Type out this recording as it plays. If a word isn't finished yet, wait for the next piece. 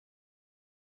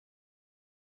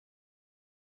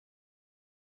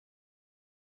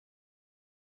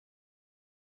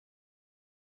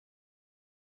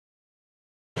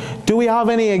Do we have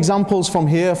any examples from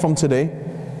here, from today?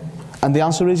 And the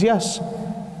answer is yes.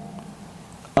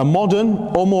 A modern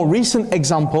or more recent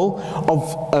example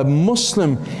of a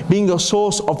Muslim being a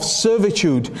source of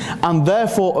servitude and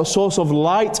therefore a source of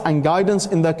light and guidance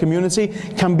in their community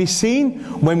can be seen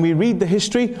when we read the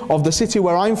history of the city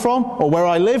where I'm from, or where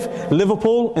I live,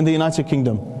 Liverpool in the United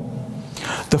Kingdom.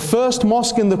 The first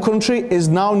mosque in the country is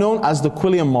now known as the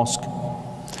Quilliam Mosque.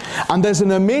 And there's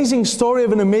an amazing story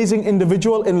of an amazing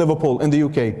individual in Liverpool in the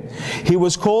UK. He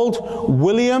was called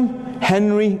William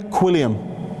Henry Quilliam.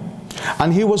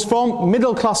 And he was from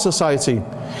middle class society.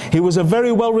 He was a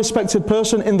very well respected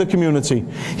person in the community.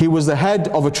 He was the head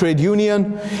of a trade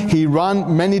union. He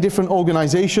ran many different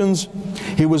organizations.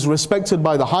 He was respected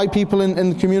by the high people in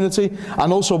the community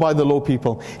and also by the low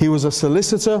people. He was a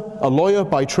solicitor, a lawyer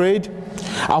by trade.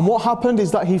 And what happened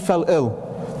is that he fell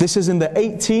ill. This is in the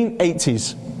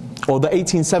 1880s or the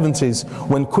 1870s,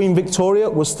 when Queen Victoria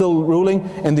was still ruling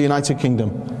in the United Kingdom.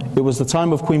 It was the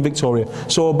time of Queen Victoria.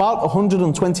 So about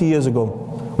 120 years ago,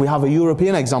 we have a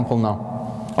European example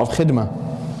now of khidmah.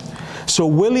 So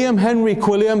William Henry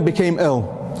Quilliam became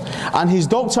ill, and his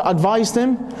doctor advised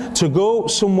him to go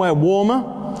somewhere warmer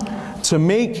to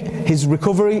make his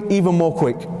recovery even more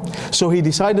quick. So he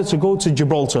decided to go to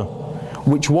Gibraltar,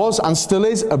 which was and still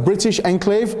is a British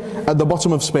enclave at the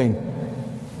bottom of Spain.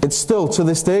 It's still, to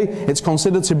this day, it's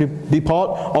considered to be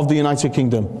part of the United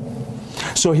Kingdom.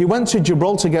 So he went to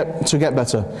Gibraltar to get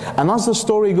better. And as the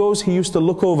story goes, he used to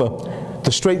look over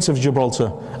the Straits of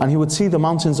Gibraltar and he would see the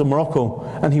mountains of Morocco,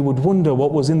 and he would wonder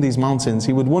what was in these mountains.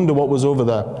 He would wonder what was over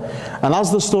there. And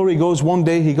as the story goes, one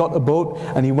day he got a boat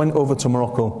and he went over to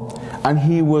Morocco, and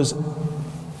he was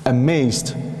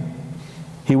amazed.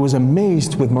 He was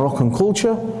amazed with Moroccan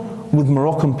culture, with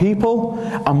Moroccan people,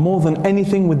 and more than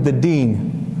anything with the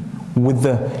deen, with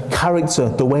the character,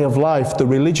 the way of life, the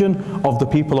religion of the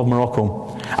people of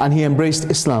Morocco. And he embraced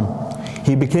Islam.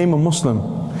 He became a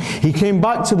Muslim. He came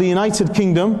back to the United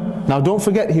Kingdom. Now don't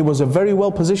forget, he was a very well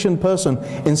positioned person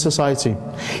in society.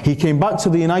 He came back to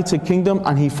the United Kingdom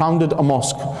and he founded a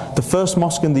mosque, the first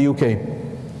mosque in the UK.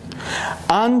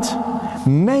 And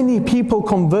many people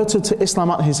converted to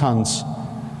Islam at his hands.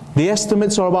 The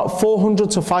estimates are about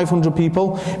 400 to 500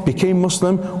 people became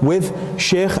Muslim with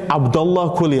Shaykh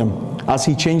Abdullah Quilliam, as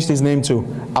he changed his name to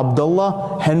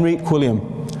Abdullah Henry Quilliam.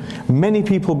 Many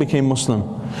people became Muslim.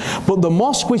 But the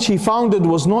mosque which he founded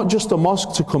was not just a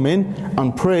mosque to come in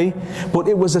and pray, but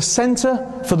it was a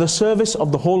center for the service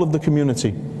of the whole of the community.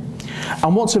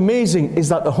 And what's amazing is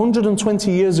that 120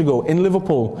 years ago in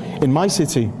Liverpool, in my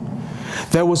city,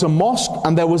 there was a mosque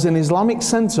and there was an Islamic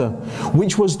center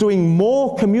which was doing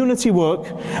more community work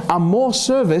and more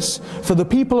service for the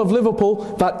people of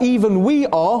Liverpool that even we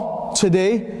are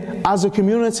today as a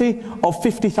community of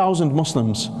 50,000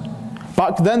 Muslims.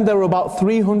 Back then there were about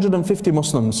 350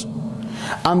 Muslims,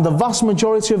 and the vast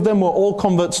majority of them were all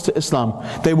converts to Islam.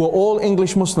 They were all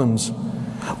English Muslims.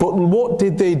 But what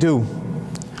did they do?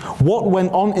 What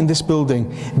went on in this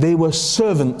building? They were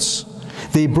servants.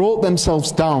 They brought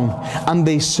themselves down and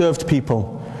they served people.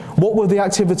 What were the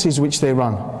activities which they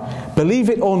ran? Believe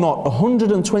it or not,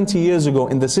 120 years ago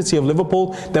in the city of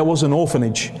Liverpool, there was an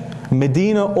orphanage.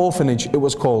 Medina Orphanage it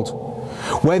was called,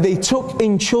 where they took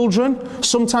in children,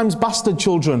 sometimes bastard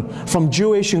children, from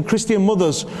Jewish and Christian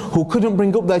mothers who couldn't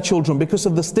bring up their children because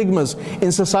of the stigmas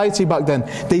in society back then.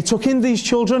 They took in these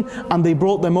children and they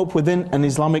brought them up within an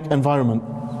Islamic environment.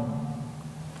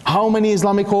 How many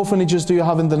Islamic orphanages do you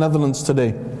have in the Netherlands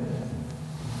today?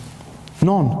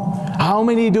 None. How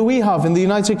many do we have in the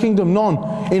United Kingdom?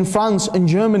 None. In France and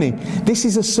Germany. This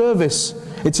is a service.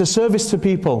 It's a service to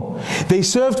people. They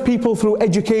served people through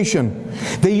education.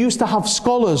 They used to have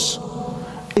scholars,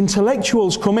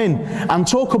 intellectuals come in and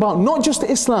talk about not just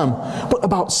Islam, but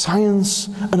about science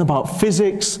and about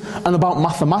physics and about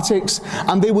mathematics,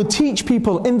 and they would teach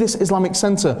people in this Islamic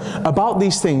center about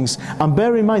these things. And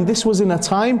bear in mind, this was in a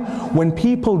time when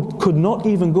people could not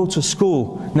even go to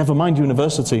school, never mind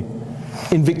university.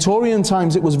 In Victorian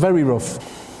times it was very rough.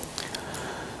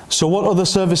 So what other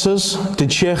services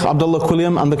did Shaykh Abdullah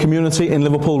Quilliam and the community in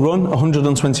Liverpool run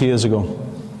 120 years ago?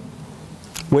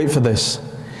 Wait for this.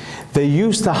 They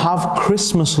used to have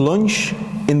Christmas lunch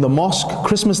in the mosque,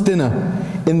 Christmas dinner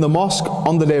in the mosque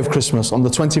on the day of Christmas, on the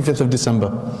 25th of December.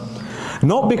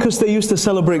 Not because they used to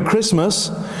celebrate Christmas,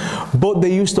 but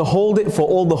they used to hold it for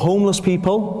all the homeless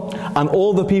people and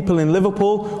all the people in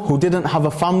Liverpool who didn't have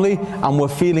a family and were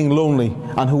feeling lonely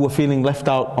and who were feeling left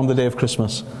out on the day of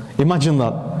Christmas. Imagine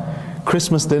that.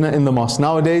 Christmas dinner in the mosque.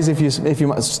 Nowadays, if you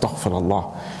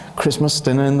astaghfirullah, Christmas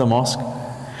dinner in the mosque.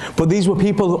 But these were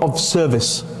people of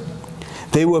service.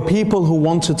 They were people who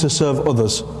wanted to serve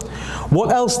others.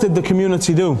 What else did the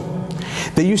community do?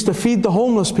 They used to feed the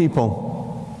homeless people.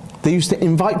 They used to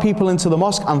invite people into the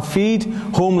mosque and feed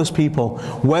homeless people,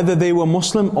 whether they were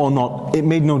Muslim or not. It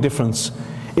made no difference.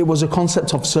 It was a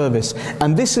concept of service.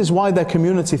 And this is why their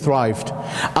community thrived.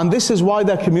 And this is why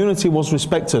their community was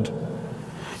respected.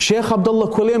 Shaykh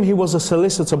Abdullah Quilliam, he was a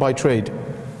solicitor by trade.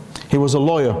 He was a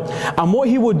lawyer. And what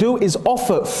he would do is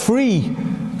offer free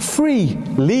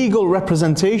legal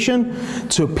representation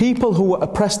to people who were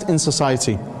oppressed in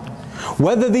society.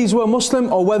 Whether these were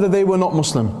Muslim or whether they were not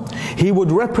Muslim, he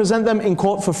would represent them in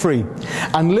court for free.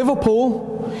 And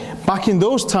Liverpool, back in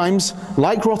those times,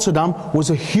 like Rotterdam, was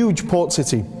a huge port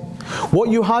city. What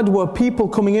you had were people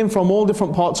coming in from all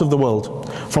different parts of the world.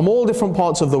 From all different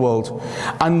parts of the world.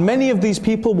 And many of these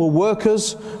people were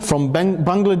workers from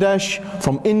Bangladesh,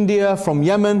 from India, from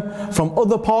Yemen, from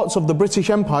other parts of the British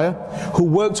Empire who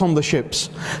worked on the ships.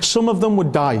 Some of them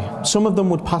would die. Some of them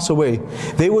would pass away.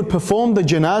 They would perform the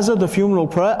janazah, the funeral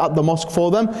prayer, at the mosque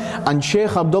for them. And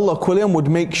Shaykh Abdullah Quilliam would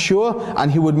make sure,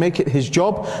 and he would make it his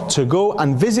job, to go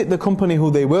and visit the company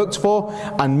who they worked for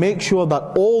and make sure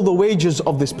that all the wages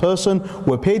of this person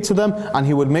were paid to them, and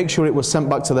he would make sure it was sent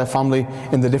back to their family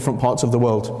in the different parts of the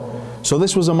world. So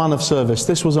this was a man of service.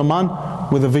 This was a man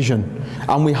with a vision.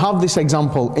 And we have this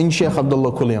example in Shaykh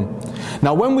Abdullah Quilliam.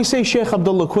 Now when we say Shaykh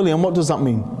Abdullah Quilliam, what does that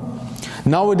mean?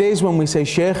 Nowadays when we say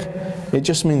Shaykh, it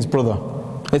just means brother.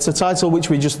 It's a title which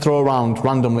we just throw around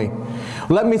randomly.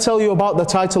 Let me tell you about the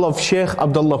title of Shaykh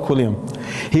Abdullah Quilliam.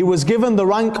 He was given the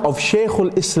rank of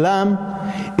Shaykhul Islam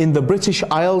in the British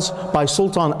Isles by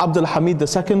Sultan Abdul Hamid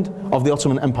II of the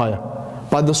Ottoman Empire.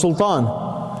 By the Sultan,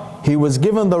 he was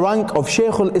given the rank of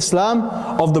Shaykhul Islam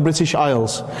of the British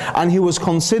Isles. And he was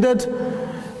considered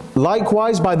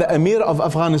likewise by the Emir of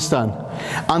Afghanistan.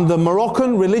 And the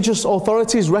Moroccan religious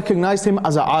authorities recognized him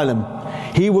as an alim.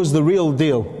 He was the real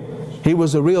deal. He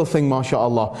was a real thing,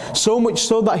 mashallah. So much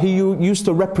so that he used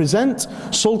to represent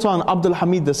Sultan Abdul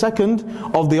Hamid II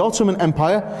of the Ottoman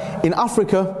Empire in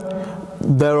Africa.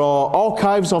 There are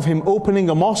archives of him opening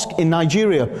a mosque in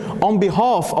Nigeria on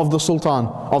behalf of the Sultan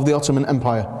of the Ottoman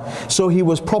Empire. So he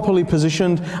was properly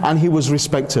positioned and he was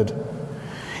respected.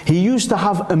 He used to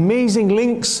have amazing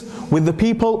links with the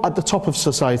people at the top of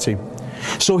society.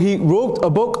 So he wrote a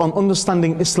book on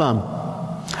understanding Islam.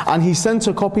 And he sent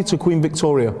a copy to Queen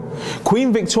Victoria.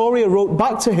 Queen Victoria wrote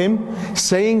back to him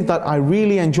saying that I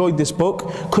really enjoyed this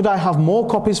book. Could I have more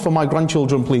copies for my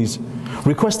grandchildren, please?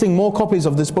 Requesting more copies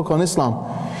of this book on Islam.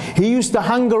 He used to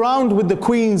hang around with the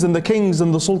queens and the kings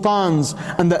and the sultans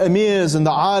and the emirs and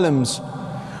the alims.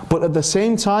 But at the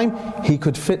same time, he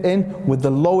could fit in with the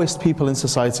lowest people in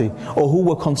society, or who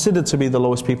were considered to be the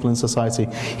lowest people in society.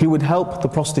 He would help the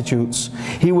prostitutes.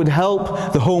 He would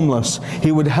help the homeless.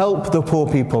 He would help the poor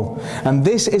people. And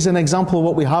this is an example of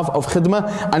what we have of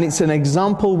khidmah, and it's an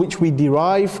example which we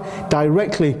derive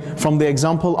directly from the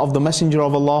example of the Messenger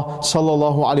of Allah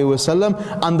sallallahu alaihi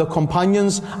wasallam and the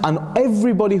companions and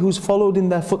everybody who's followed in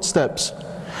their footsteps.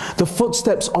 The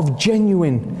footsteps of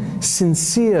genuine,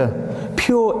 sincere,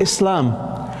 pure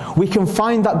Islam. We can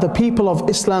find that the people of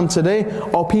Islam today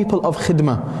are people of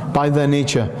khidmah by their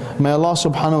nature. May Allah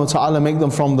subhanahu wa ta'ala make them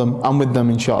from them and with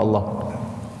them, inshaAllah.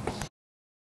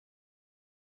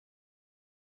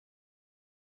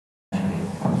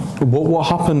 What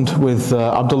happened with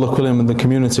Abdullah Quilliam and the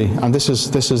community, and this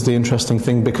is the interesting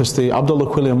thing, because the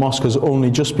Abdullah Quilliam Mosque has only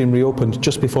just been reopened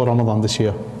just before Ramadan this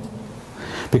year.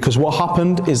 Because what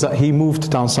happened is that he moved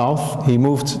down south, he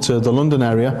moved to the London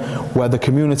area, where the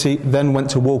community then went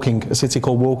to Woking, a city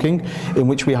called Woking, in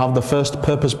which we have the first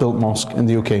purpose-built mosque in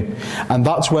the UK. And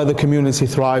that's where the community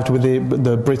thrived with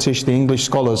the British, the English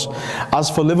scholars. As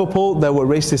for Liverpool, there were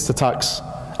racist attacks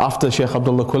after Shaykh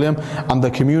Abdullah Quilliam, and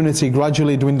the community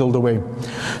gradually dwindled away.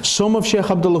 Some of Shaykh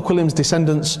Abdullah Quilliam's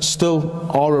descendants still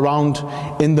are around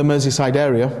in the Merseyside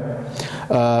area.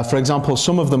 For example,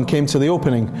 some of them came to the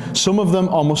opening. Some of them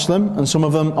are Muslim and some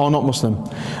of them are not Muslim.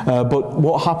 But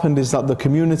what happened is that the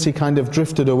community kind of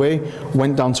drifted away,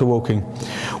 went down to Woking.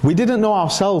 We didn't know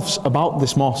ourselves about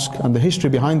this mosque and the history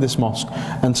behind this mosque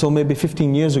until maybe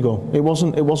 15 years ago. It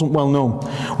wasn't well known.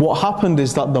 What happened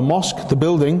is that the mosque, the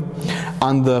building,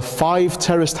 and the 5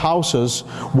 terraced houses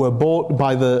were bought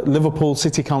by the Liverpool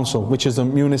City Council, which is the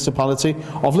municipality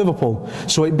of Liverpool.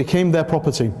 So it became their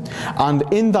property. And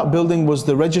in that building was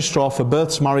the registrar for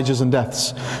births, marriages and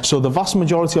deaths. So the vast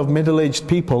majority of middle-aged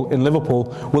people in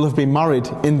Liverpool will have been married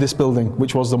in this building,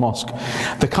 which was the mosque.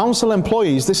 The council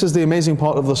employees, this is the amazing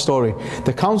part of the story,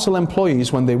 the council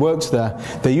employees, when they worked there,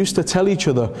 they used to tell each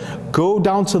other, go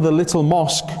down to the little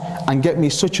mosque and get me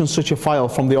such and such a file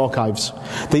from the archives.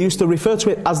 They used to refer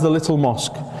to it as the Little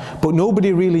Mosque, but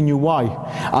nobody really knew why.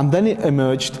 And then it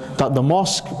emerged that the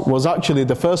mosque was actually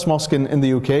the first mosque in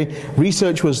the UK.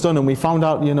 Research was done and we found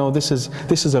out, you know, this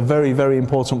is a very, very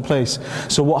important place.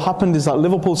 So what happened is that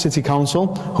Liverpool City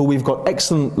Council, who we've got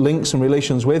excellent links and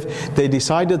relations with, they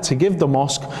decided to give the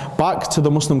mosque back to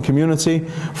the Muslim community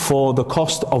for the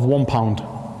cost of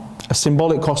 £1. A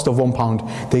symbolic cost of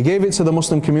 £1. They gave it to the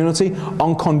Muslim community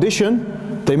on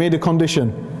condition, they made a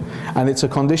condition, and it's a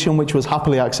condition which was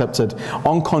happily accepted,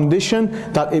 on condition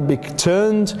that it be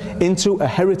turned into a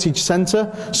heritage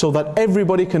centre so that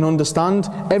everybody can understand,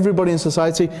 everybody in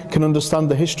society can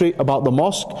understand the history about the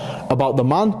mosque, about the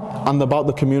man, and about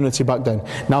the community back then.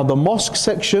 Now the mosque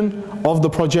section of the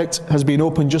project has been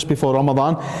opened just before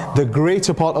Ramadan. The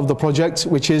greater part of the project,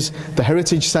 which is the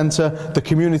heritage centre, the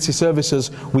community services,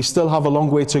 we still have a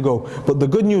long way to go. But the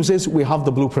good news is we have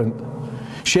the blueprint.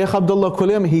 Shaykh Abdullah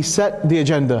Quilliam, he set the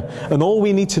agenda, and all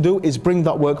we need to do is bring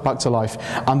that work back to life.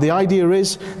 And the idea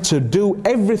is to do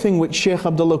everything which Shaykh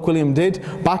Abdullah Quilliam did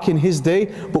back in his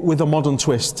day, but with a modern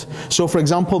twist. So for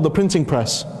example, the printing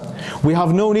press. We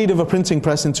have no need of a printing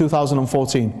press in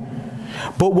 2014.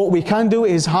 But what we can do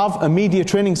is have a media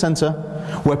training centre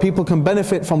where people can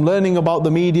benefit from learning about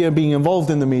the media, being involved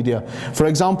in the media. For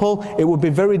example, it would be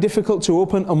very difficult to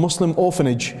open a Muslim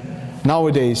orphanage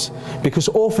nowadays, because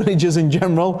orphanages in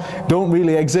general don't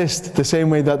really exist the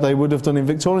same way that they would have done in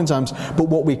Victorian times. But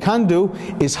what we can do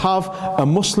is have a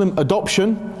Muslim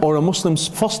adoption or a Muslim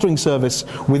fostering service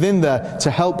within there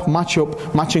to help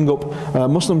matching up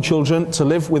Muslim children to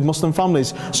live with Muslim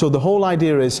families. So the whole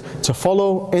idea is to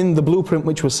follow in the blueprint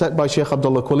which was set by Shaykh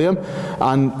Abdullah Quilliam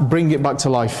and bring it back to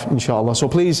life, inshallah. So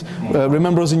please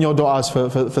remember us in your du'as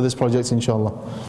for this project, inshallah.